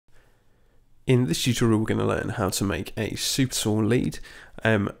In this tutorial we're going to learn how to make a supersaw lead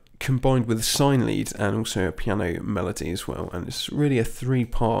combined with a sine lead and also a piano melody as well, and it's really a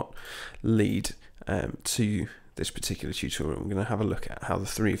three-part lead to this particular tutorial. We're going to have a look at how the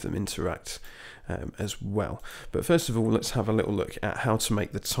three of them interact as well. But first of all, let's have a little look at how to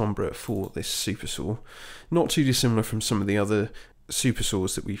make the timbre for this supersaw. Not too dissimilar from some of the other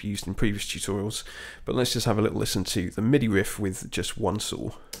supersaws that we've used in previous tutorials, but let's just have a little listen to the MIDI riff with just one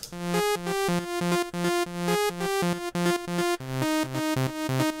saw.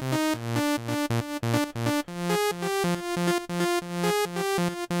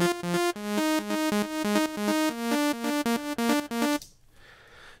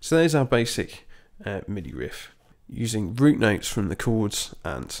 So there's our basic MIDI riff, using root notes from the chords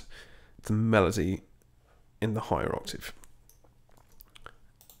and the melody in the higher octave.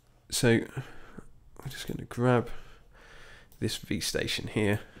 So we're just going to grab this V station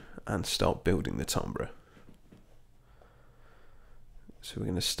here and start building the timbre. So we're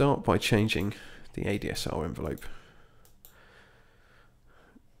going to start by changing the ADSR envelope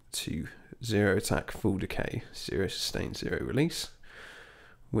to 0 attack, full decay, 0 sustain, 0 release.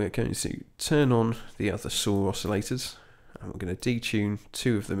 We're going to turn on the other saw oscillators, and we're going to detune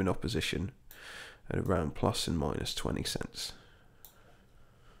two of them in opposition at around plus and minus 20 cents.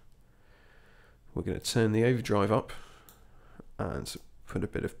 We're going to turn the overdrive up and put a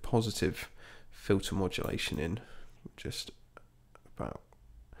bit of positive filter modulation in, just about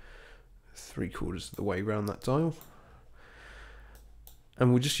 3/4 of the way around that dial.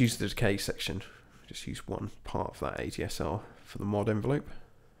 And we'll just use the decay section, just use one part of that ADSR for the mod envelope.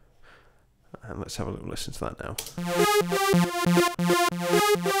 And let's have a little listen to that now.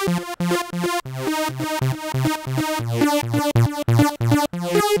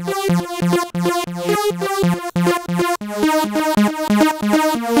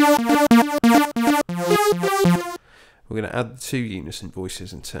 We're going to add the two unison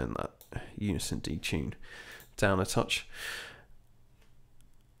voices and turn that unison detune down a touch.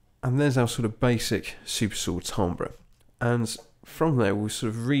 And there's our sort of basic supersaw timbre. And from there we'll sort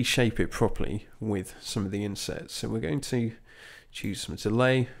of reshape it properly with some of the insets. So we're going to choose some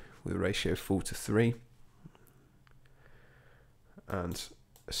delay with a ratio of 4:3 and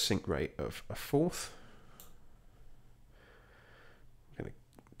a sync rate of 1/4. I'm going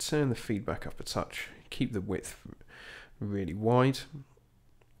to turn the feedback up a touch, keep the width really wide,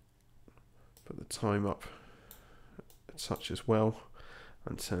 put the time up a touch as well,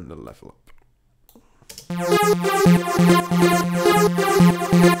 and turn the level up.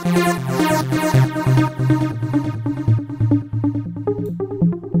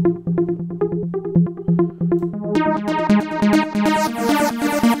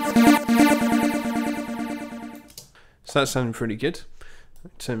 So that's sounding pretty good.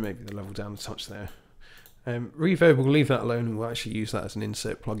 Turn maybe the level down a touch there. Reverb, we'll leave that alone and we'll actually use that as an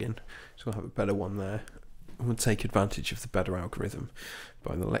insert plugin, so we'll have a better one there. We'll take advantage of the better algorithm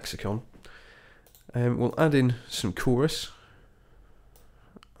by the lexicon. We'll add in some chorus.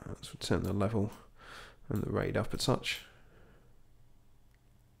 So we'll turn the level and the rate up a touch.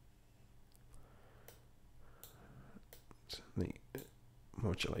 Turn the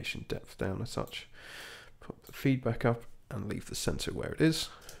modulation depth down a touch. Put the feedback up and leave the center where it is.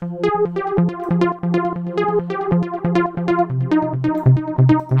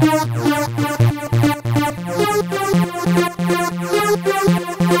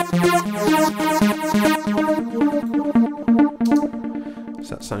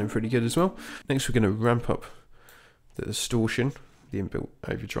 So that's sounding pretty good as well. Next we're going to ramp up the distortion, the inbuilt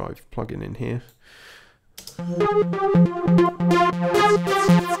overdrive plugin in here. To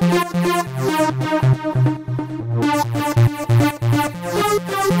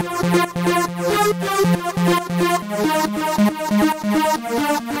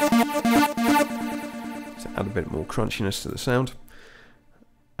add a bit more crunchiness to the sound.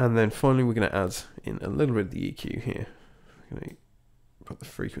 And then finally we're going to add in a little bit of the EQ here. We're going to put the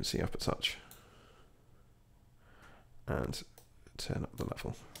frequency up a touch and turn up the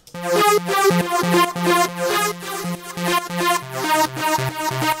level.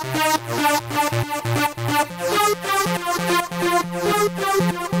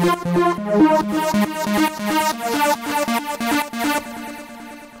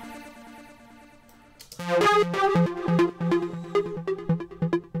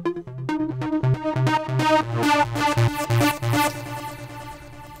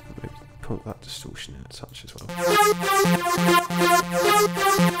 Pull that distortion in a touch as well.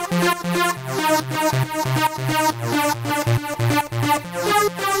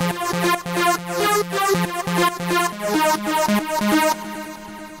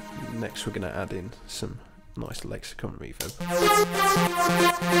 next we're going to add in some nice lexicon reverb.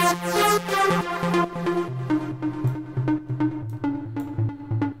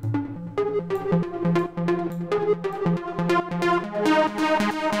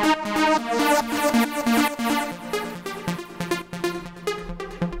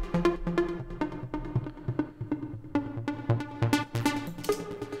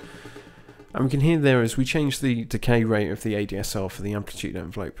 And we can hear there, as we change the decay rate of the ADSR for the amplitude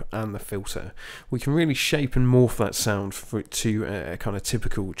envelope and the filter, we can really shape and morph that sound for it to a kind of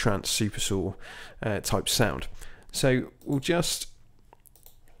typical trance supersaw type sound. So we'll just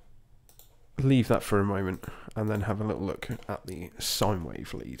leave that for a moment and then have a little look at the sine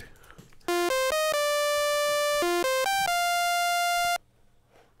wave lead.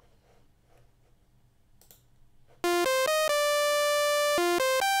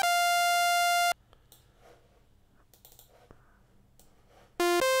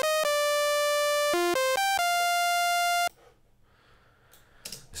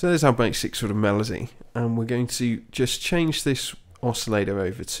 So there's our basic sort of melody, and we're going to just change this oscillator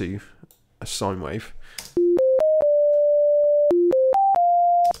over to a sine wave.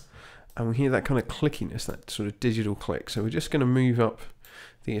 And we hear that kind of clickiness, that sort of digital click. So we're just going to move up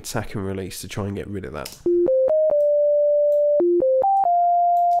the attack and release to try and get rid of that.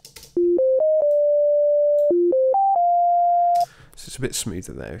 It's a bit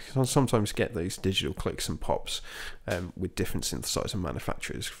smoother there. I sometimes get those digital clicks and pops with different synthesizer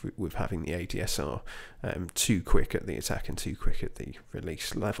manufacturers with having the ADSR too quick at the attack and too quick at the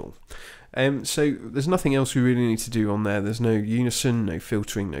release level. So there's nothing else we really need to do on there. There's no unison, no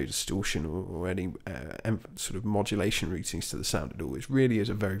filtering, no distortion, or any sort of modulation routings to the sound at all. It really is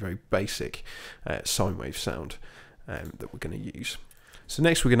a very, very basic sine wave sound that we're going to use. So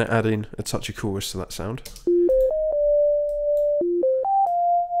next we're going to add in a touch of chorus to that sound.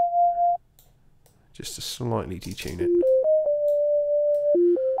 Just to slightly detune it,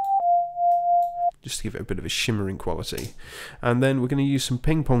 just to give it a bit of a shimmering quality. And then we're going to use some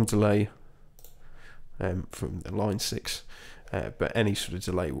ping pong delay from the line 6, but any sort of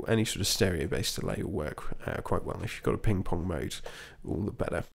delay, any sort of stereo based delay will work quite well. If you've got a ping pong mode, all the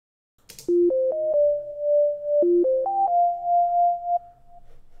better.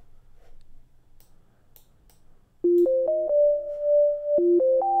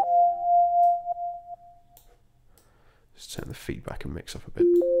 Turn the feedback and mix up a bit.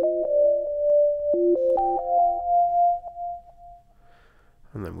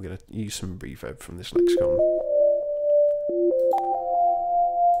 And then we're going to use some reverb from this lexicon.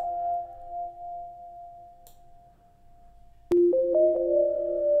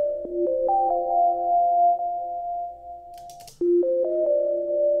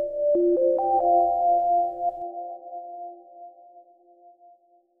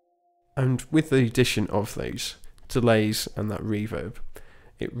 And with the addition of those delays and that reverb,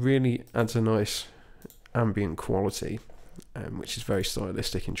 it really adds a nice ambient quality, which is very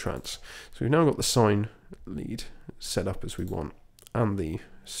stylistic in trance. So we've now got the sine lead set up as we want, and the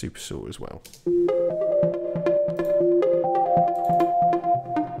supersaw as well.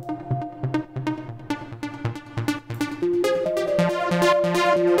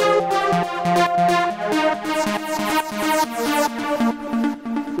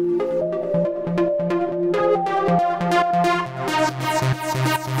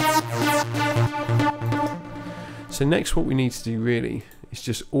 So next what we need to do really is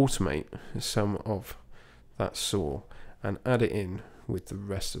just automate some of that saw and add it in with the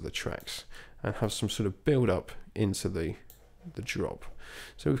rest of the tracks and have some sort of build up into the drop.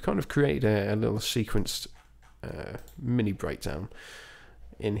 So we've kind of created a little sequenced mini breakdown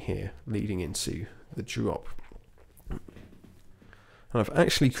in here leading into the drop. And I've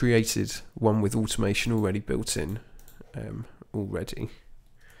actually created one with automation already built in already.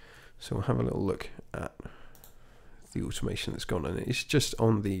 So we'll have a little look at the automation that's gone on. It's just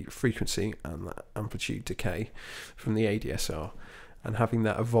on the frequency and that amplitude decay from the ADSR, and having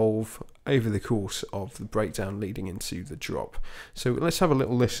that evolve over the course of the breakdown leading into the drop. So let's have a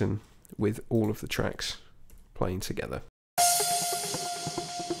little listen with all of the tracks playing together.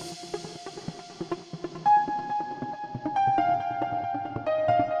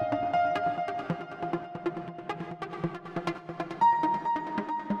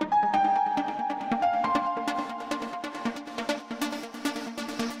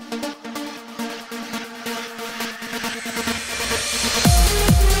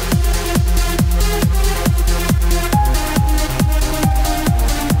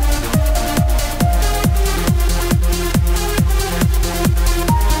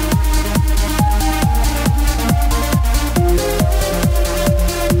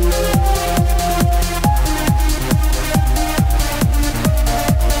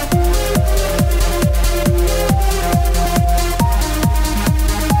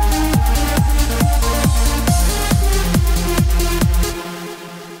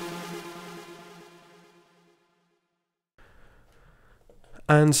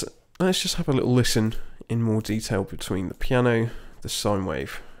 And let's just have a little listen in more detail between the piano, the sine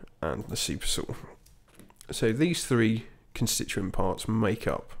wave, and the supersaw. So these three constituent parts make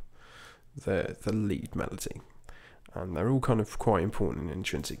up the lead melody, and they're all kind of quite important and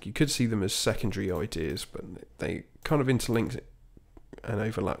intrinsic. You could see them as secondary ideas, but they kind of interlink and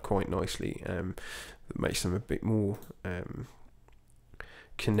overlap quite nicely. That makes them a bit more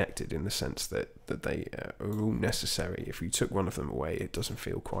connected in the sense that they are all necessary. If you took one of them away, it doesn't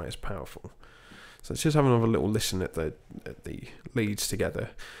feel quite as powerful. So let's just have another little listen at the leads together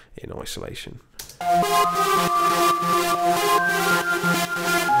in isolation.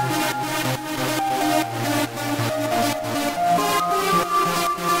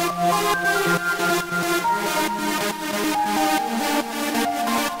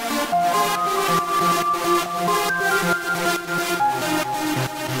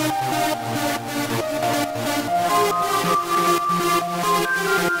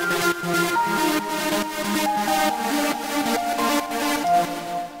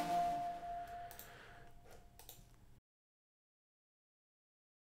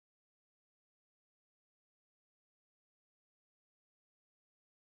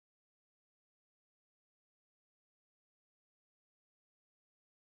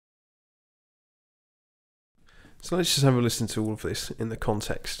 So let's just have a listen to all of this in the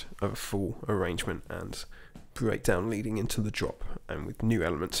context of a full arrangement and breakdown leading into the drop, and with new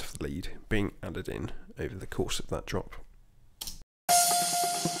elements of the lead being added in over the course of that drop.